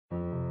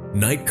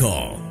Night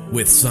Call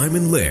with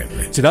Simon Lim.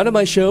 Tonight on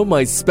my show,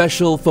 my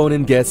special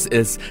phone-in guest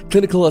is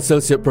Clinical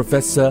Associate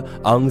Professor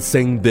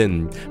Seng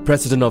Bin,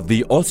 President of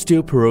the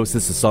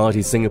Osteoporosis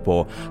Society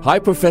Singapore. Hi,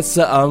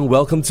 Professor Ang.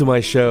 Welcome to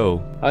my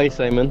show. Hi,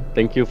 Simon.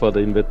 Thank you for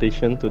the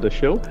invitation to the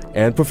show.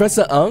 And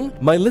Professor Ang,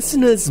 my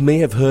listeners may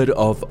have heard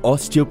of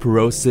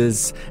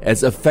osteoporosis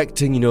as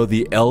affecting,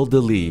 the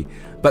elderly.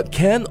 But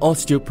can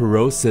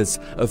osteoporosis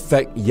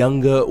affect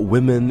younger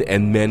women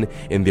and men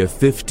in their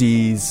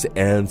 50s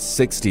and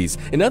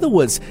 60s? In other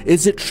words,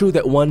 is it true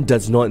that one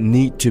does not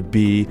need to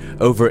be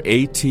over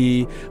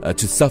 80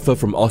 to suffer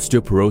from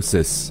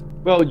osteoporosis?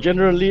 Well,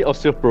 generally,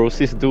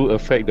 osteoporosis do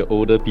affect the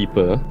older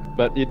people,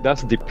 but it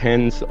does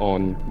depends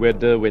on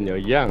whether when you're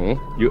young,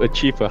 you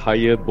achieve a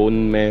higher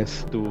bone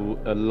mass to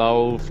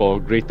allow for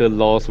greater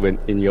loss when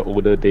in your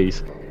older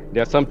days.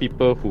 There are some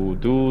people who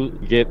do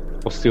get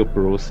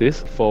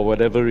osteoporosis for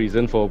whatever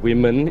reason. For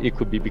women, it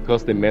could be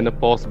because they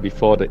menopause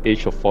before the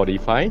age of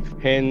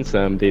 45. Hence,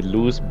 they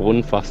lose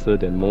bone faster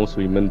than most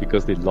women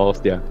because they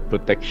lost their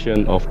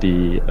protection of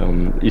the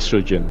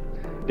estrogen.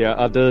 There are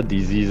other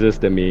diseases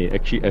that may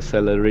actually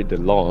accelerate the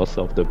loss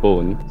of the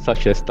bone,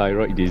 such as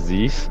thyroid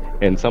disease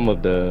and some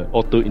of the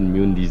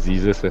autoimmune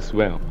diseases as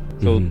well.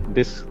 So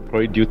this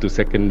probably due to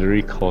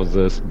secondary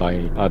causes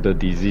by other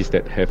diseases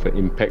that have an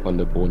impact on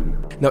the bone.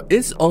 Now,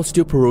 is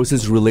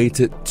osteoporosis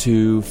related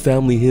to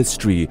family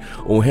history,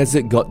 or has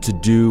it got to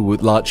do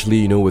with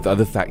largely, with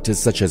other factors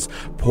such as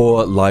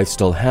poor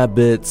lifestyle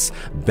habits,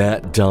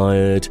 bad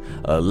diet,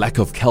 lack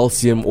of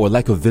calcium, or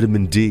lack of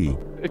vitamin D?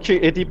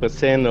 Actually,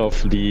 80%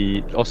 of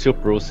the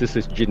osteoporosis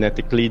is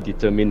genetically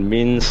determined,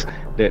 means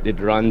that it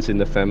runs in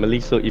the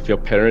family. So if your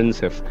parents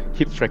have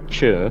hip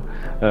fracture,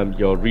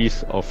 your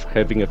risk of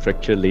having a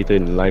fracture later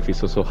in life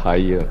is also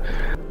higher.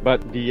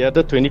 But the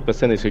other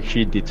 20% is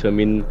actually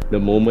determined the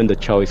moment the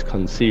child is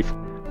conceived.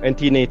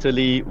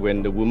 Antenatally,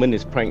 when the woman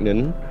is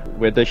pregnant,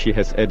 whether she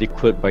has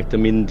adequate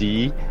vitamin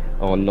D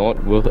or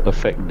not will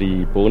affect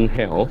the bone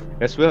health,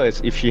 as well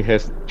as if she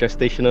has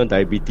gestational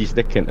diabetes,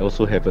 that can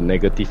also have a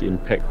negative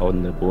impact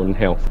on the bone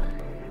health.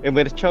 And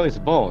when the child is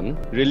born,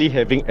 really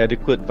having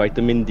adequate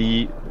vitamin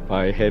D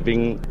by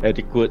having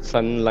adequate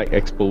sunlight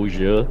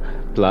exposure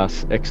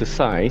plus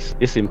exercise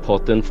is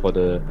important for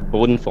the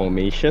bone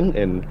formation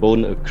and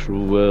bone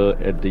accrual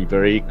at the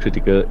very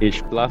critical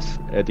age, plus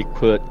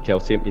adequate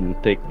calcium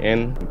intake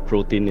and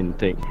protein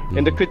intake.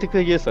 And the critical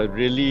years are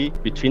really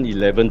between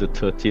 11 to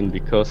 13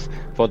 because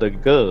for the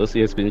girls,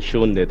 it has been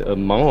shown that the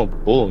amount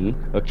of bone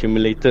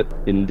accumulated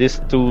in these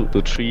 2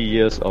 to 3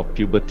 years of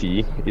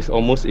puberty is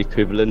almost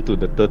equivalent to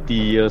the 30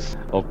 years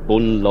of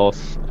bone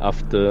loss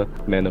after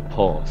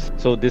menopause.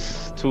 So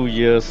this 2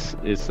 years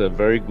is a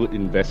very good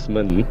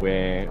investment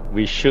where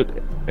we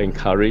should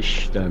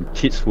encourage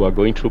kids who are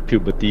going through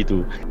puberty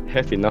to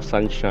have enough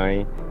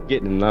sunshine,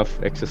 get enough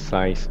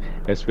exercise,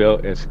 as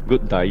well as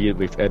good diet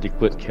with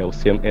adequate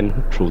calcium and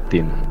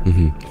protein.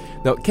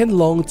 Now, can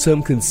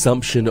long-term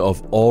consumption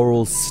of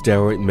oral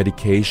steroid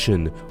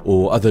medication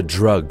or other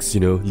drugs,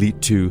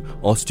 lead to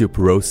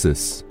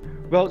osteoporosis?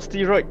 Well,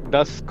 steroid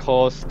does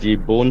cause the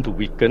bone to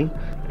weaken,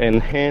 and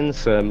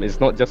hence it's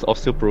not just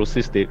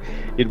osteoporosis,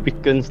 it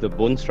weakens the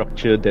bone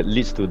structure that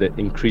leads to the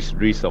increased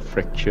risk of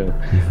fracture.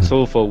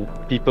 So for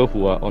people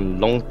who are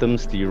on long-term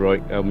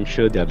steroid, I'm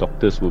sure their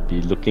doctors will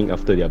be looking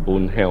after their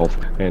bone health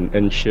and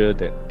ensure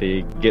that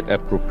they get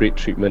appropriate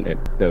treatment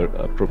at the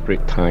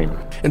appropriate time.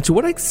 And to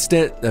what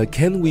extent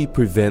can we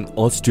prevent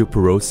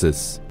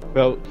osteoporosis?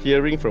 Well,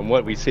 hearing from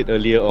what we said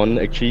earlier on,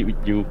 actually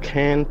you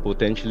can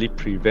potentially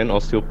prevent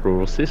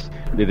osteoporosis.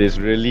 It is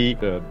really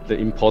the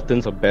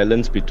importance of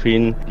balance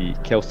between the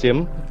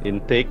calcium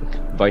intake,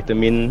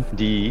 vitamin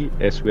D,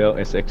 as well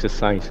as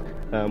exercise.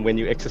 When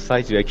you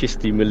exercise, you actually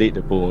stimulate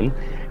the bone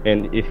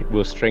and it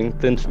will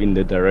strengthen in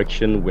the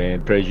direction where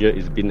pressure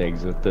is being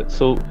exerted.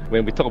 So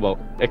when we talk about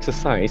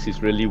exercise,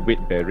 it's really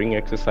weight-bearing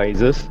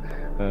exercises.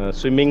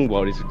 Swimming,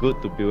 while it's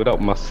good to build up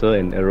muscle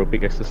and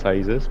aerobic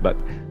exercises, but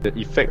the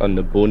effect on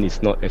the bone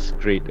is not as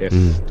great as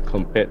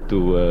compared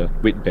to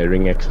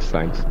weight-bearing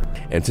exercise.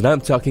 And tonight I'm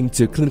talking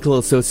to Clinical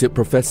Associate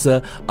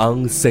Professor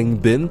Seng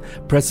Bin,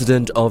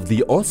 President of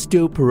the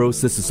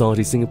Osteoporosis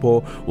Society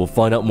Singapore. We'll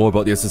find out more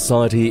about your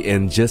society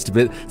in just a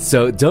bit,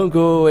 so don't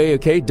go away,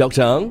 okay,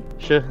 Dr. Ang?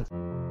 Sure.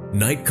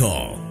 Night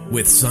Call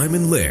with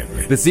Simon Lim.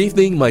 This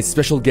evening, my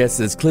special guest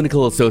is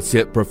Clinical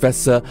Associate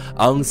Professor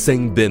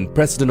Seng Bin,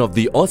 President of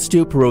the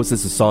Osteoporosis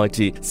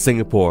Society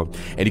Singapore.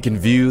 And you can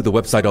view the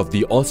website of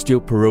the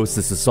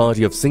Osteoporosis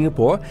Society of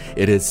Singapore.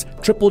 It is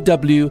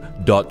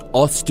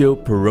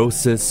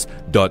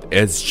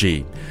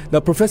www.osteoporosis.sg. Now,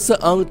 Professor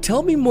Ang,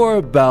 tell me more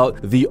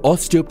about the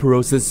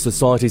Osteoporosis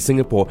Society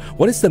Singapore.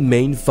 What is the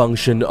main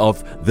function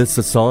of this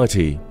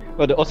society?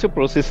 Well, the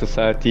Osteoporosis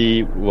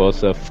Society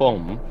was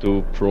formed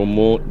to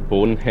promote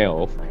bone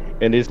health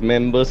And its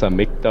members are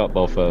made up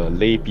of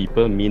lay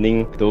people,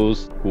 meaning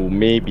those who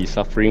may be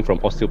suffering from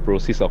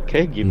osteoporosis or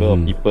caregiver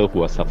of people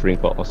who are suffering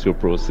from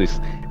osteoporosis,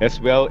 as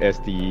well as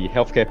the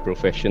healthcare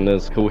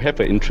professionals who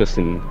have an interest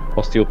in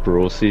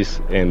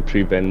osteoporosis and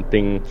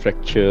preventing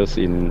fractures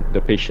in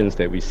the patients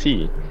that we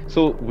see.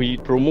 So we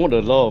promote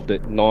a lot of the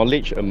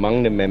knowledge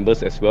among the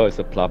members as well as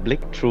the public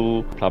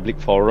through public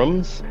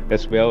forums,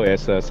 as well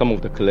as some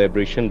of the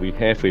collaboration we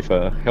have with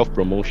a health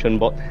promotion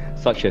board,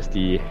 such as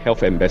the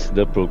Health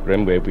Ambassador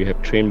Program, where we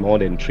have trained more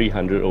than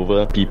 300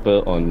 over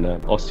people on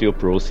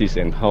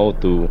osteoporosis and how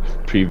to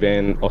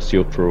prevent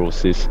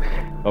osteoporosis.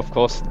 Of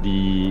course,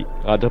 the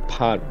other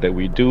part that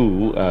we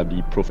do,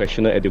 the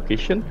professional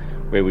education,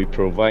 where we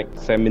provide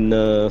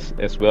seminars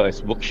as well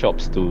as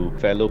workshops to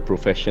fellow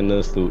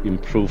professionals to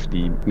improve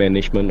the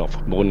management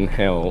of bone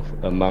health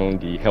among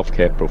the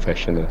healthcare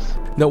professionals.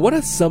 Now, what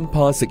are some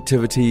past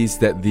activities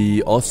that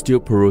the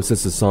Osteoporosis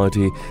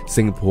Society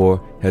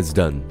Singapore has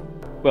done?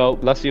 Well,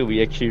 last year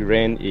we actually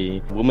ran a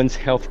Women's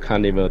Health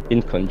Carnival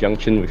in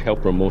conjunction with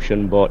Health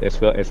Promotion Board, as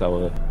well as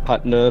our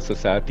partner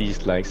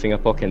societies like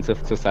Singapore Cancer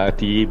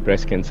Society,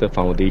 Breast Cancer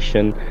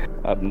Foundation.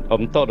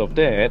 On top of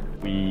that,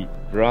 we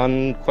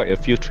run quite a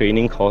few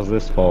training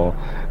courses for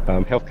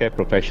healthcare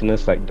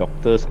professionals like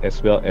doctors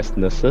as well as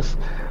nurses,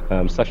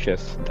 such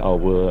as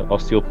our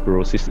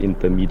osteoporosis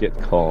intermediate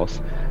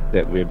course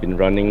that we've been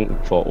running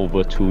for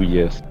over 2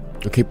 years.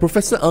 Okay,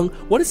 Professor Ang,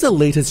 what is the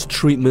latest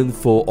treatment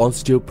for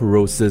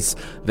osteoporosis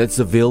that's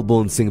available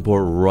in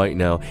Singapore right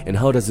now, and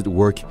how does it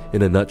work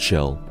in a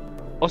nutshell?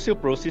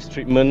 Osteoporosis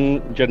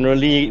treatment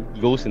generally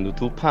goes into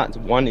two parts.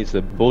 One is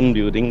a bone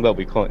building, what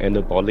we call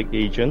anabolic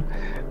agent,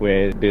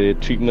 where the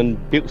treatment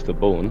builds the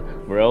bone,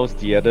 whereas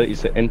the other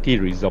is an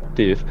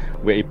anti-resorptive,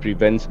 where it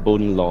prevents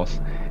bone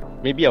loss.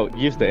 Maybe I'll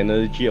use the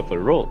analogy of a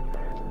road.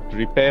 To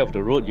repair of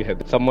the road, you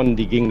have someone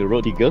digging the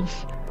road,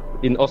 diggers.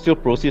 In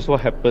osteoporosis,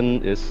 what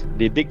happens is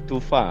they dig too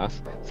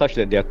fast, such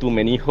that there are too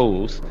many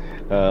holes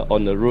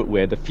on the road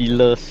where the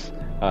fillers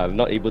are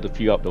not able to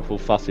fill up the hole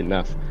fast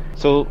enough.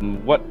 So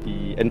what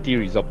the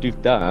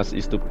anti-resorptive does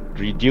is to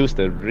reduce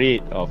the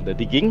rate of the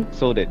digging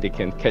so that they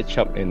can catch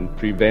up and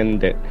prevent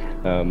that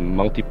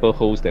multiple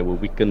holes that will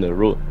weaken the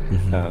road.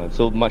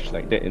 So much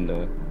like that in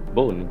the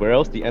bone.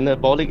 Whereas the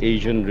anabolic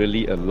agent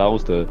really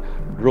allows the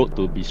road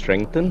to be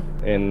strengthened,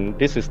 and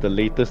this is the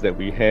latest that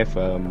we have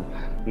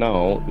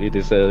now. It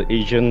is an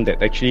agent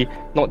that actually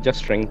not just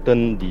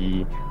strengthens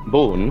the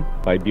bone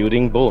by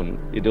building bone,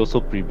 it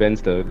also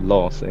prevents the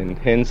loss, and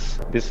hence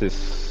this is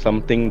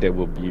something that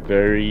will be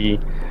very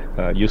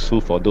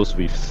useful for those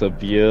with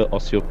severe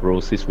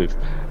osteoporosis with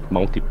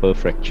multiple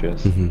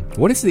fractures.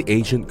 What is the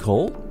agent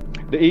called?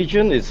 The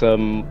agent is a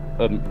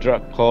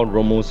drug called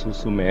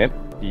romosozumab.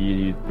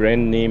 The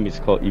brand name is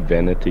called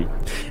Evenity.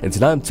 And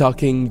tonight I'm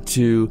talking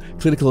to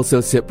Clinical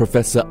Associate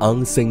Professor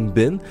Ang Seng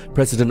Bin,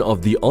 President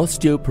of the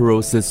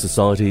Osteoporosis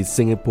Society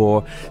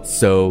Singapore.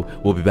 So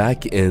we'll be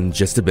back in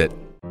just a bit.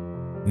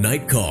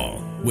 Night Call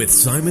with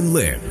Simon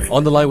Lim.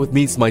 On the line with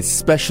me is my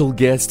special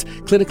guest,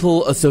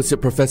 Clinical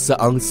Associate Professor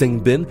Ang Seng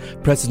Bin,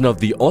 President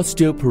of the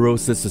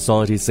Osteoporosis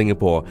Society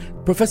Singapore.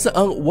 Professor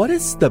Ang, what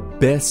is the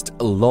best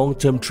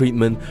long-term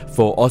treatment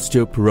for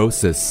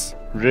osteoporosis?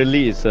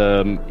 Really, it's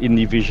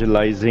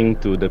individualizing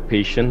to the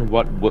patient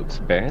what works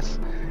best.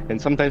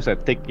 And sometimes I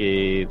take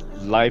a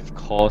life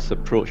course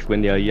approach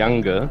when they are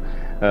younger,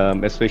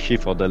 especially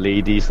for the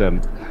ladies.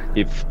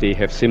 If they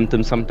have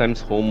symptoms, sometimes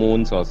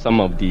hormones or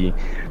some of the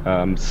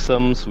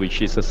SERMs,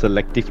 which is a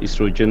selective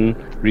estrogen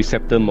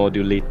receptor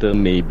modulator,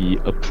 may be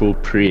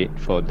appropriate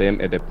for them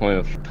at that point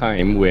of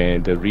time where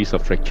the risk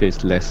of fracture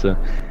is lesser.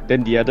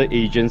 Then the other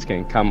agents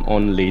can come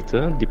on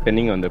later,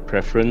 depending on the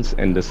preference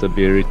and the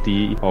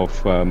severity of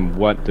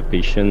what the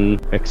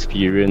patient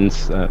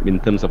experience in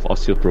terms of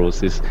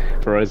osteoporosis.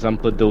 For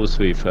example, those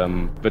with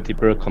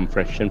vertebral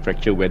compression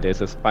fracture where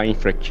there's a spine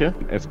fracture,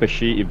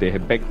 especially if they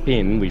have back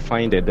pain, we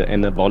find that the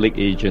anabolic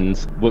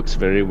agents works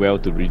very well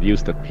to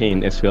reduce the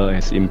pain as well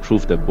as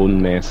improve the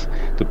bone mass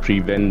to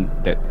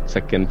prevent that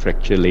second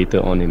fracture later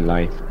on in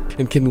life.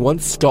 And can one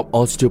stop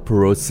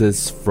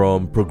osteoporosis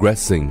from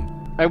progressing?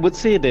 I would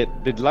say that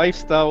the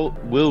lifestyle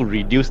will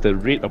reduce the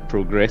rate of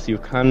progress. You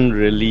can't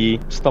really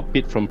stop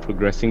it from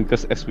progressing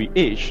because as we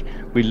age,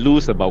 we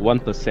lose about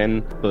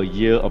 1% per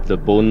year of the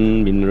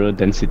bone mineral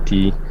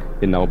density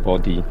in our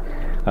body.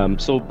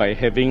 So by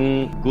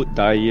having good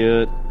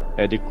diet,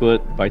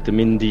 adequate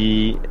vitamin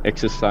D,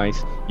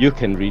 exercise, you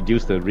can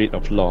reduce the rate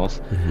of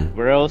loss.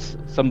 Whereas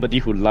somebody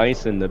who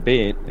lies in the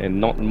bed and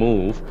not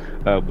move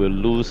will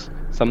lose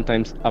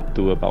sometimes up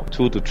to about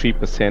 2 to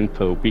 3%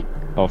 per week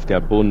of their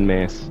bone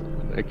mass.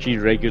 Actually,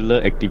 regular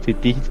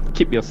activity,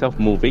 keep yourself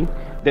moving,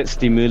 that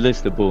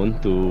stimulates the bone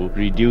to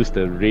reduce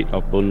the rate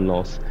of bone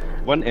loss.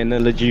 One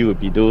analogy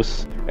would be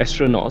those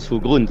astronauts who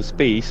go into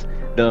space.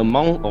 The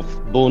amount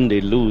of bone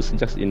they lose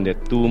just in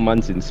that 2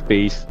 months in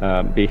space,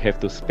 they have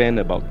to spend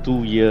about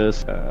 2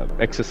 years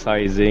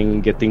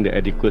exercising, getting the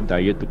adequate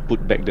diet to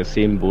put back the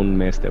same bone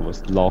mass that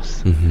was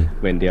lost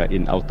when they are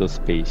in outer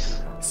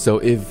space. So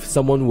if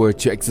someone were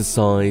to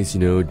exercise,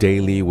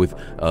 daily with,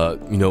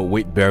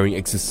 weight-bearing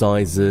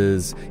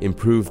exercises,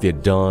 improve their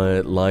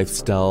diet,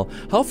 lifestyle,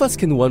 how fast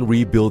can one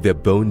rebuild their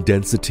bone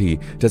density?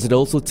 Does it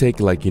also take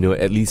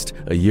at least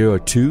a year or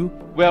two?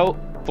 Well,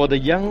 for the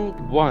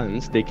young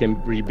ones, they can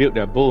rebuild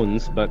their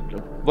bones, but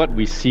what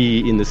we see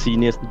in the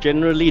seniors,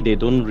 generally they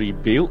don't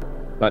rebuild,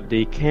 but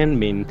they can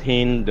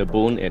maintain the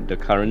bone at the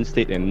current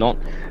state and not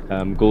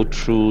go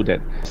through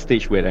that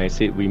stage where I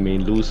said we may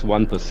lose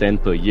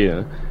 1% per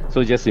year.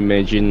 So just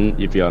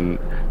imagine if you're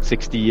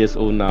 60 years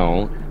old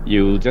now,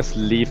 you just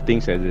leave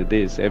things as it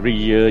is. Every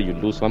year you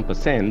lose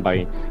 1%.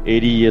 By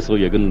 80 years old,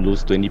 you're going to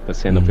lose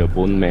 20% of your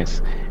bone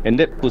mass. And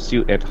that puts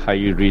you at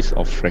high risk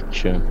of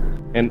fracture.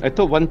 And I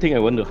thought one thing I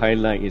want to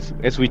highlight is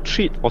as we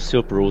treat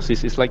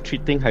osteoporosis, it's like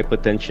treating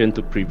hypertension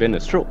to prevent a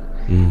stroke.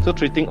 So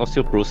treating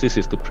osteoporosis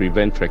is to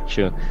prevent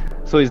fracture.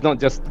 So it's not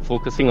just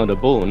focusing on the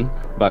bone,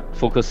 but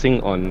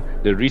focusing on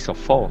the risk of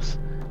falls.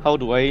 How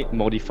do I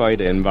modify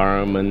the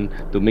environment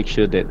to make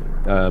sure that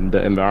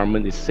the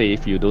environment is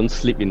safe, you don't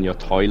sleep in your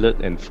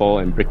toilet and fall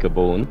and break a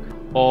bone?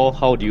 Or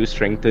how do you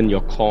strengthen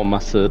your core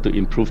muscle to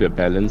improve your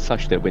balance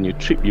such that when you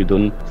trip, you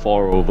don't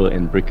fall over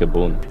and break a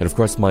bone? And of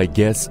course, my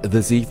guest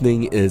this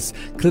evening is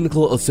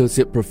Clinical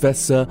Associate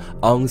Professor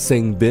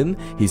Seng.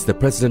 He's the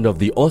president of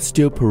the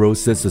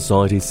Osteoporosis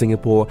Society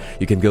Singapore.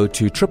 You can go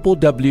to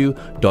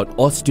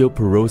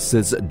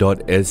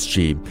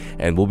www.osteoporosis.sg.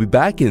 And we'll be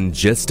back in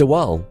just a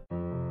while.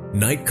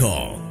 Night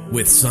Call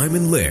with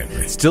Simon Lim.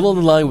 Still on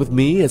the line with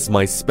me is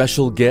my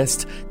special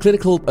guest,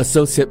 Clinical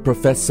Associate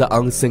Professor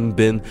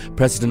Seng,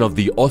 President of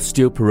the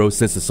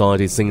Osteoporosis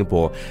Society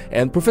Singapore.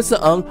 And Professor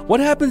what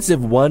happens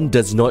if one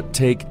does not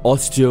take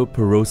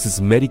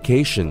osteoporosis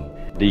medication?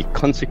 The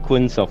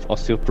consequence of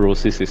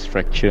osteoporosis is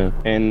fracture.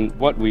 And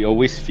what we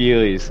always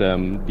fear is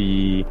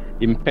the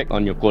impact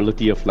on your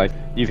quality of life.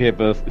 If you have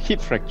a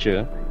hip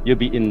fracture, you'll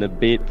be in the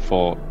bed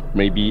for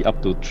maybe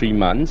up to 3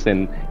 months,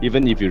 and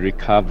even if you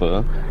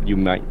recover, you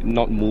might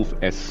not move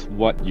as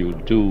what you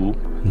do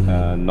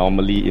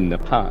normally in the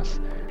past.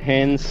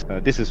 Hence,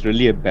 this is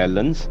really a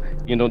balance.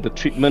 The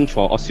treatment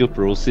for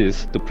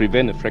osteoporosis to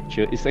prevent a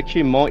fracture is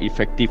actually more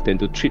effective than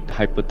to treat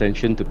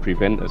hypertension to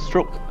prevent a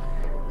stroke.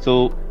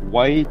 So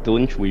why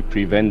don't we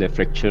prevent the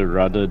fracture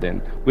rather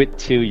than wait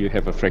till you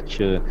have a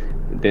fracture,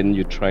 then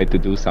you try to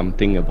do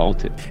something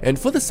about it? And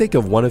for the sake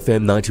of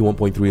 1FM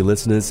 91.3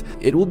 listeners,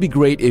 it would be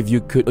great if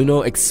you could,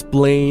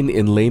 explain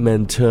in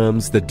layman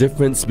terms the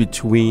difference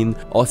between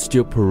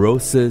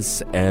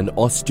osteoporosis and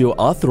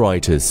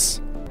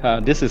osteoarthritis.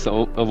 This is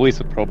always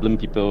a problem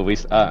people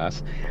always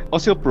ask.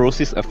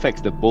 Osteoporosis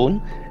affects the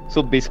bone.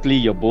 So basically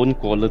your bone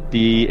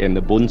quality and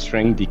the bone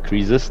strength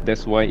decreases.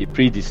 That's why it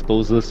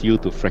predisposes you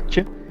to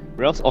fracture.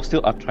 Whereas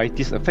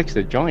osteoarthritis affects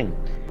the joint.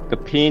 The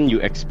pain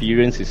you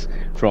experience is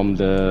from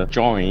the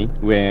joint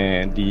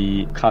where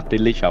the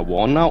cartilage are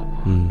worn out,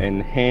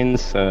 and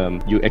hence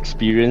you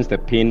experience the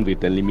pain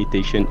with the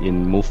limitation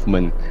in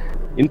movement.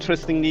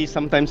 Interestingly,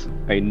 sometimes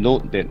I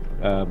note that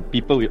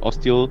people with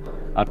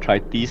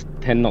osteoarthritis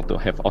tend not to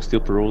have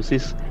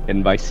osteoporosis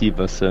and vice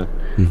versa.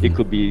 It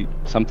could be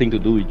something to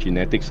do with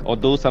genetics,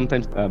 although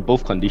sometimes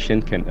both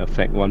conditions can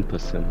affect one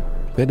person.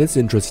 That is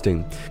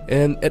interesting.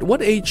 And at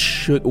what age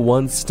should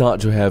one start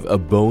to have a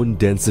bone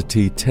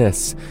density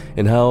test?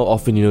 And how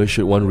often,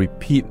 should one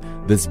repeat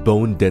this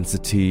bone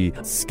density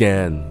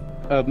scan?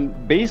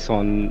 Based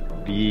on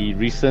the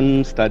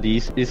recent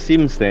studies, it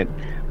seems that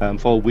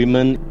for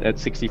women at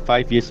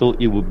 65 years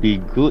old, it would be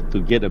good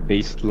to get a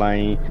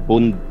baseline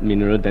bone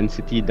mineral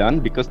density done,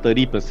 because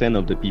 30%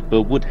 of the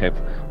people would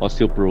have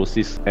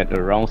osteoporosis at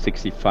around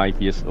 65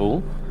 years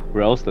old,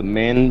 whereas the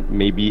men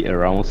may be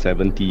around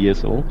 70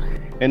 years old.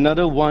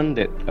 Another one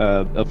that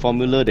a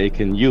formula that you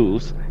can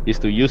use is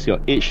to use your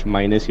age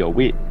minus your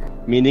weight.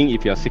 Meaning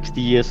if you're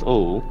 60 years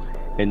old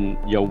and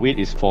your weight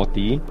is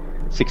 40,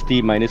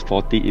 60 minus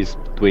 40 is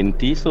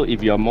 20. So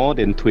if you're more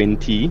than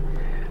 20,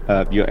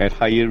 you're at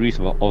higher risk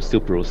of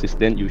osteoporosis,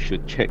 then you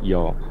should check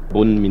your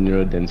bone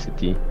mineral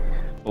density.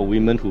 For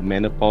women who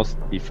menopause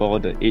before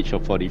the age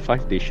of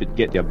 45, they should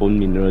get their bone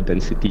mineral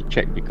density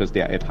checked because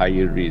they are at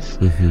higher risk.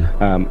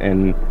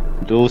 And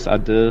those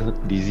other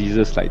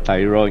diseases like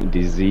thyroid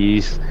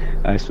disease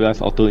as well as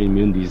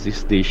autoimmune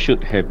disease, they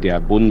should have their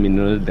bone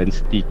mineral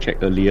density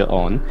checked earlier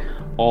on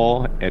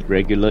or at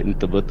regular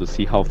interval to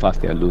see how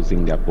fast they are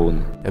losing their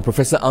bone. And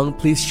Professor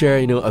please share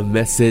a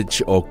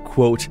message or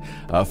quote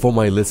for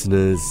my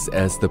listeners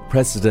as the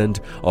president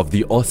of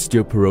the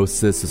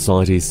Osteoporosis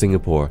Society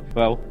Singapore.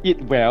 Well,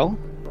 eat well,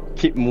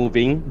 keep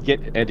moving,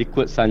 get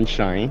adequate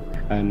sunshine,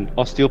 and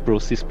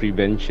osteoporosis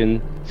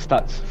prevention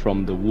starts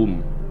from the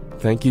womb.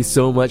 Thank you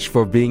so much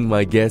for being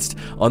my guest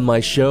on my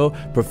show,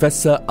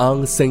 Professor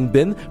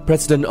Seng,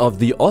 President of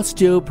the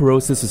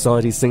Osteoporosis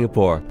Society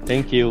Singapore.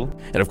 Thank you.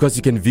 And of course,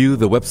 you can view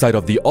the website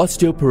of the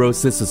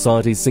Osteoporosis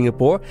Society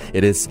Singapore.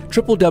 It is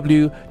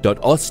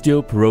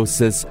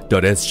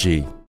www.osteoporosis.sg.